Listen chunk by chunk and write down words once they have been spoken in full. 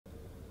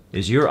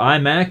Is your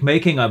iMac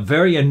making a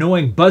very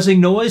annoying buzzing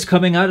noise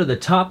coming out of the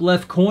top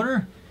left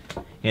corner?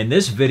 In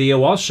this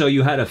video, I'll show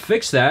you how to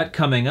fix that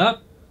coming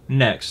up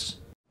next.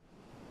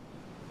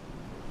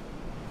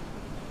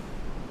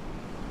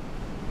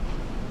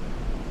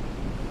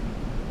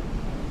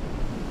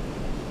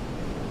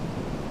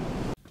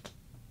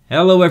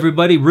 Hello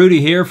everybody, Rudy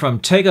here from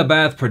Take a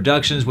Bath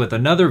Productions with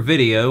another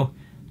video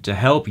to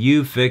help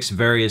you fix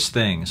various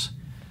things.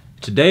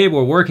 Today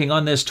we're working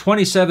on this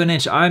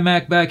 27-inch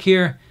iMac back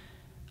here.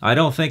 I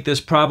don't think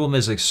this problem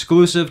is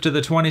exclusive to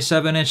the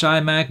 27-inch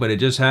iMac, but it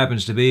just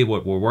happens to be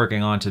what we're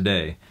working on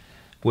today.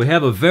 We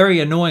have a very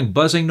annoying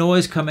buzzing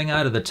noise coming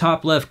out of the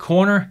top left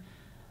corner,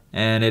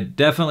 and it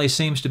definitely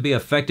seems to be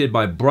affected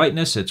by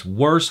brightness. It's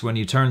worse when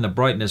you turn the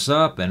brightness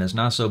up, and it's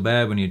not so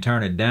bad when you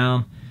turn it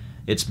down.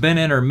 It's been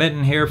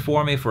intermittent here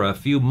for me for a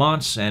few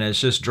months, and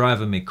it's just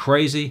driving me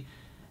crazy.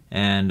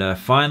 And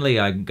finally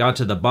I got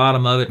to the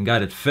bottom of it and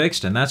got it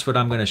fixed, and that's what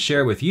I'm going to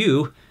share with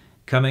you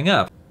coming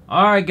up.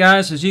 Alright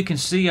guys, as you can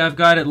see, I've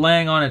got it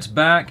laying on its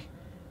back.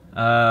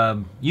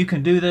 You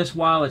can do this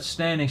while it's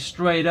standing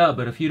straight up,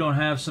 but if you don't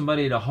have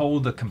somebody to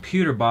hold the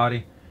computer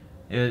body,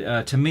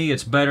 to me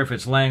it's better if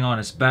it's laying on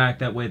its back.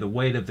 That way the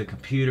weight of the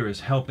computer is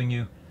helping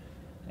you.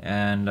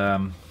 And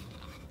I'm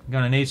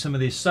going to need some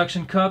of these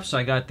suction cups.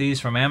 I got these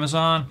from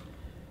Amazon.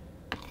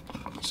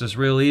 It's just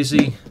real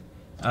easy.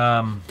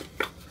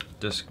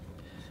 Just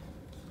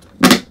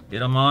get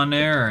them on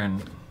there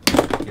and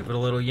give it a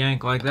little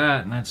yank like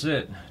that, and that's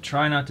it.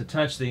 Try not to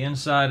touch the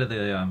inside of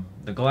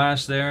the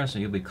glass there, so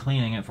you'll be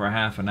cleaning it for a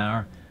half an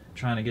hour,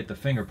 trying to get the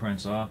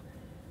fingerprints off.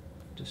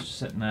 Just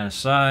setting that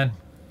aside.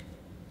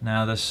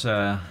 Now this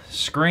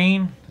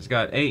screen has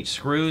got 8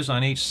 screws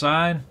on each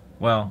side.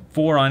 Well,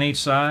 4 on each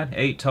side,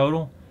 8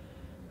 total.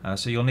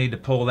 So you'll need to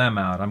pull them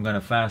out. I'm going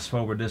to fast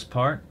forward this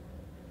part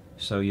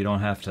so you don't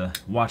have to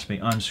watch me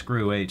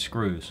unscrew 8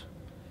 screws.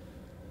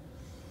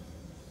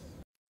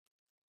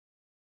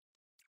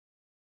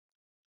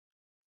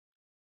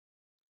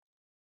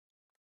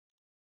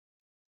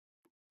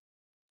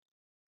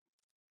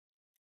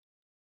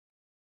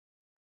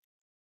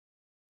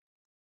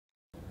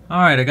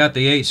 Alright, I got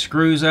the 8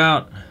 screws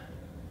out.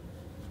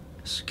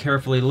 Just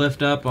carefully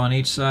lift up on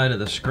each side of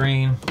the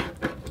screen.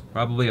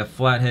 Probably a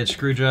flathead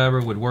screwdriver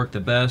would work the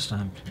best.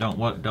 Don't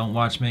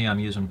watch me, I'm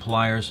using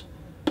pliers.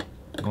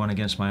 Going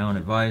against my own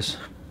advice.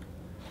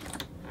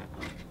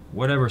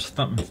 Whatever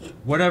something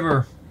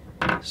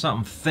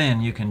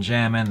thin you can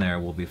jam in there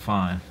will be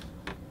fine.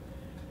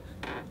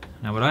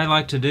 Now what I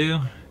like to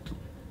do,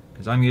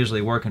 because I'm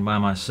usually working by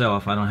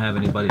myself, I don't have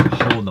anybody to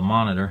hold the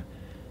monitor,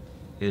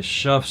 is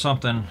shove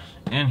something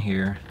in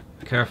here.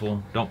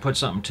 Careful, don't put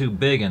something too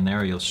big in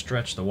there, you'll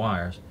stretch the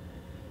wires.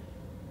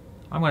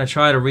 I'm going to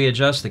try to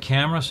readjust the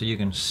camera so you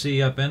can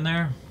see up in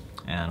there,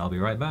 and I'll be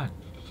right back.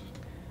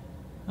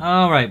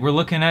 Alright, we're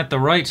looking at the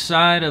right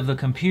side of the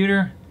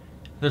computer.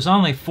 There's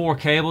only 4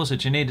 cables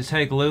that you need to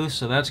take loose,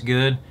 so that's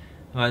good.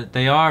 But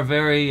they are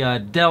very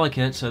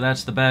delicate, so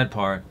that's the bad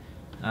part.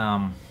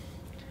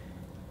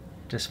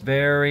 Just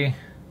very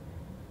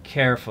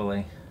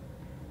carefully.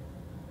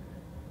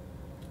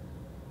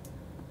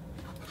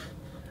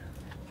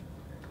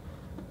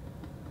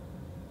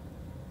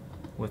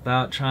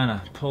 Without trying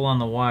to pull on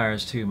the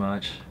wires too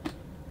much.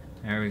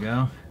 There we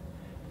go.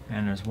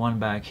 And there's one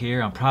back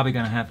here. I'm probably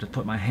going to have to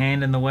put my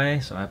hand in the way,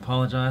 so I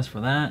apologize for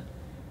that.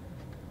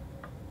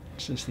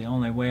 It's just the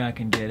only way I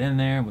can get in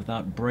there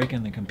without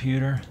breaking the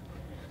computer.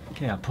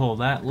 Okay, I pull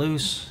that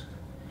loose.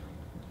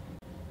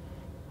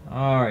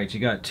 Alright, you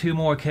got 2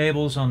 more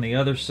cables on the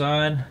other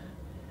side.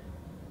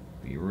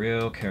 Be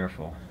real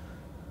careful.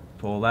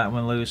 Pull that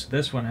one loose.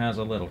 This one has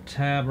a little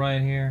tab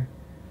right here.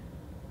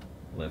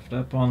 Lift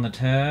up on the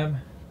tab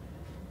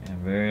and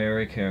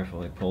very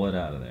carefully pull it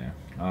out of there.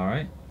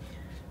 Alright,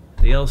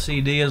 the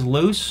LCD is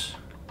loose.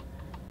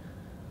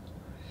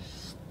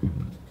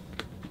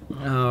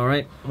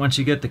 Alright, once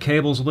you get the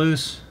cables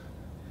loose,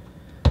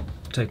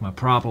 take my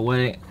prop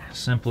away,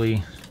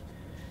 simply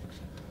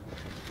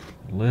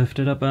lift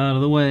it up out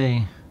of the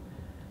way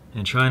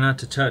and try not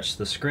to touch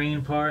the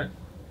screen part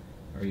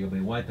or you'll be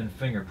wiping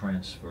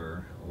fingerprints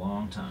for a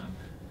long time.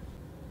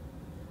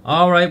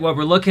 Alright, what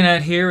we're looking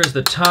at here is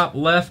the top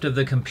left of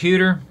the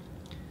computer.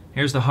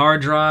 Here's the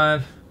hard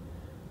drive,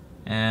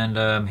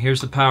 and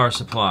here's the power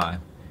supply.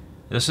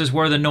 This is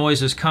where the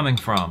noise is coming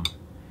from.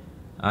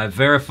 I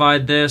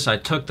verified this. I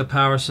took the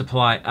power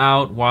supply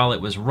out while it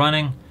was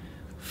running,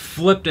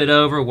 flipped it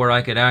over where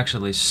I could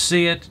actually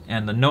see it,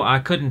 and I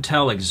couldn't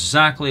tell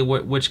exactly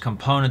which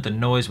component the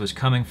noise was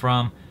coming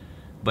from,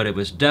 but it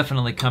was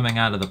definitely coming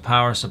out of the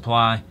power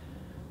supply.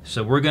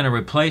 So we're going to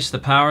replace the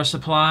power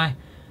supply.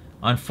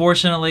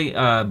 Unfortunately,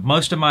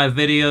 most of my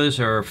videos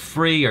are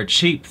free or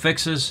cheap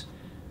fixes,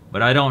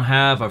 but I don't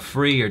have a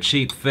free or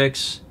cheap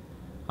fix.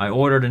 I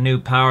ordered a new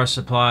power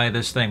supply.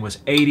 This thing was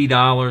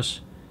 $80,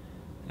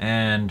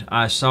 and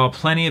I saw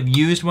plenty of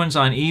used ones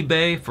on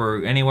eBay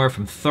for anywhere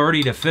from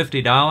 $30 to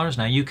 $50.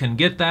 Now you can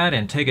get that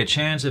and take a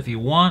chance if you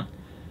want,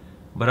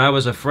 but I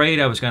was afraid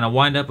I was going to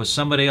wind up with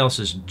somebody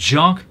else's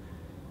junk,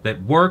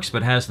 that works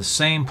but has the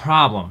same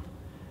problem.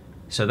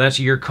 So that's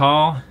your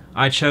call.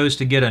 I chose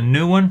to get a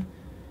new one,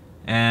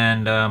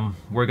 and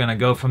we're going to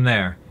go from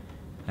there.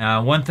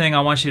 One thing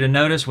I want you to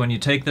notice when you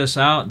take this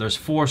out, there's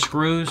 4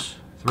 screws,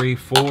 3,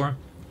 4.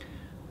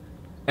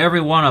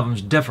 Every one of them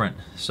is different,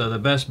 so the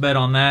best bet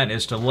on that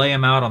is to lay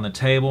them out on the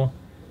table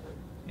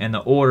in the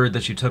order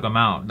that you took them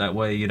out. That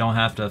way you don't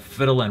have to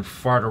fiddle and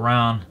fart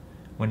around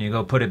when you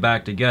go put it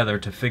back together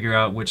to figure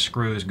out which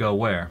screws go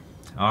where.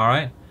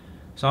 Alright,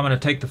 so I'm going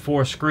to take the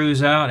 4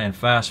 screws out and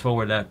fast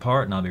forward that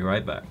part, and I'll be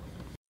right back.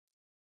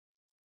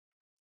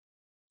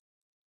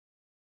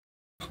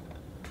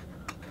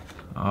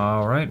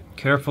 Alright,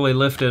 carefully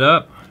lift it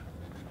up.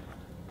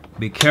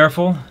 Be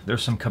careful,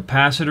 there's some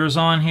capacitors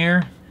on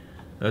here.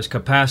 Those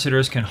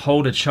capacitors can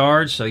hold a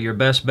charge, so your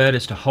best bet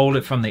is to hold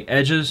it from the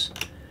edges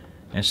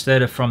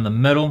instead of from the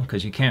middle,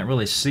 because you can't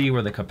really see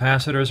where the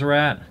capacitors are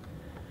at.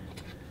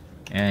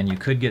 And you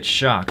could get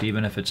shocked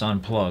even if it's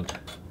unplugged.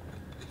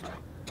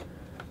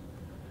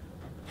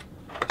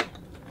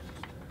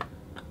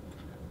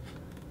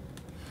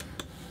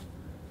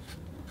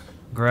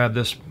 Grab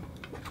this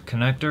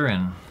connector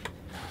and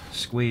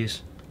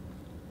squeeze.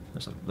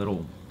 There's a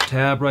little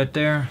tab right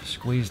there.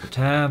 Squeeze the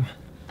tab.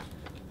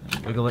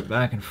 Wiggle it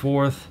back and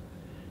forth,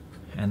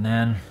 and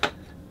then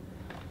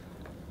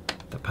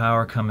the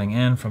power coming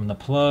in from the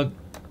plug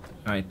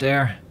right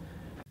there.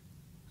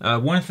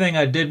 One thing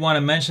I did want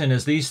to mention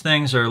is these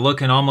things are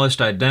looking almost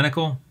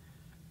identical.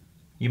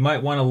 You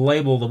might want to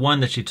label the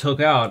one that you took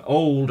out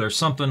old or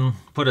something,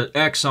 put an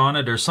X on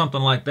it or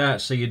something like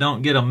that, so you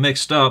don't get them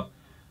mixed up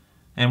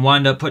and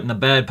wind up putting the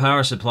bad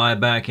power supply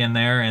back in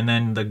there, and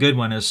then the good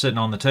one is sitting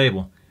on the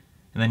table,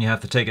 and then you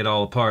have to take it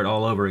all apart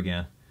all over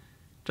again.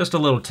 Just a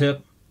little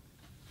tip.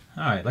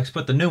 Alright, let's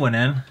put the new one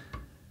in.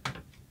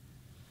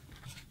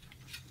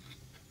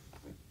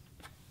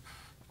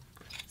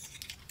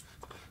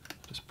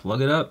 Just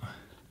plug it up.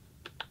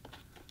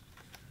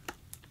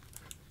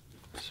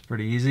 It's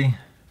pretty easy.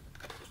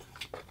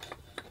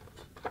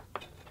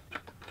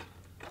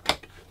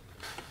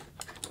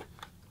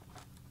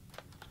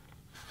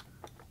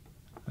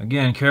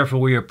 Again,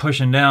 careful where you're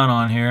pushing down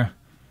on here.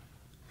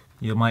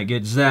 You might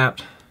get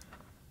zapped.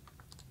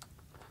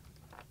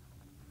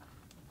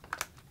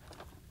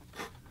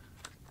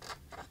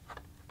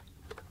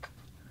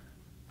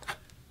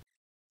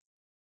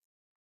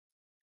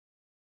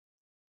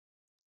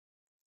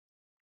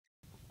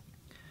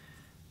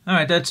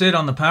 Alright, that's it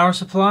on the power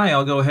supply.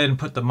 I'll go ahead and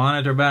put the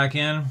monitor back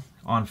in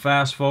on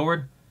fast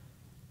forward.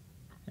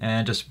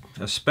 And just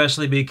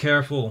especially be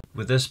careful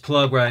with this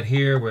plug right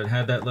here where it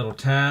had that little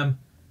tab.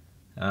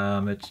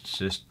 It's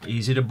just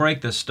easy to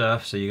break this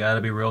stuff, so you got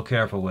to be real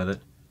careful with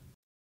it.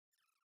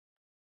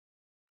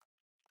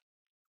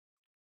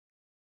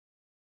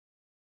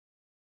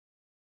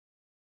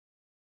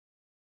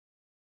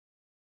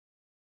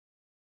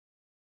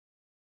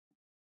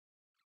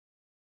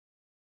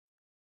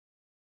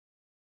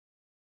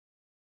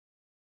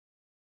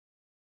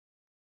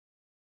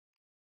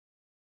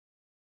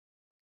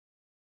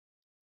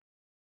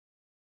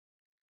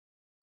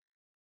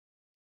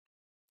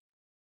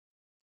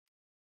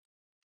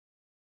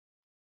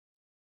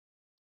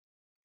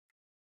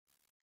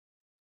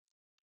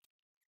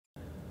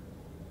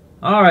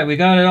 Alright, we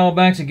got it all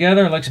back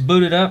together. Let's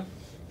boot it up.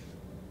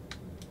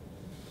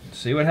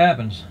 See what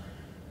happens.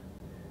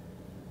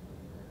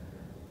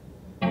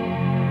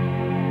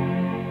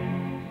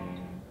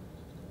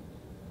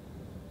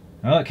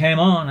 Well, it came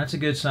on. That's a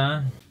good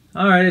sign.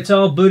 Alright, it's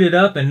all booted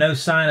up and no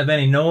sign of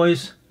any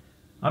noise.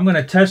 I'm going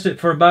to test it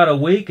for about a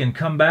week and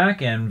come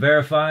back and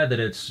verify that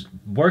it's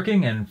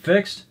working and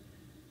fixed.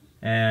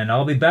 And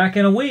I'll be back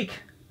in a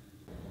week.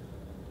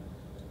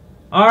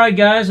 Alright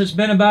guys, it's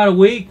been about a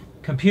week.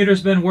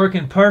 Computer's been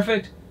working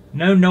perfect.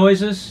 No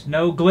noises,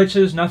 no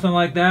glitches, nothing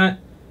like that.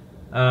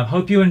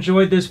 Hope you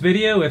enjoyed this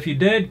video. If you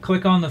did,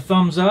 click on the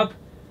thumbs up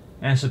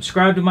and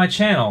subscribe to my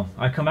channel.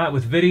 I come out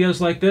with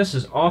videos like this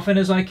as often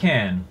as I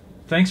can.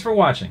 Thanks for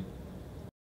watching.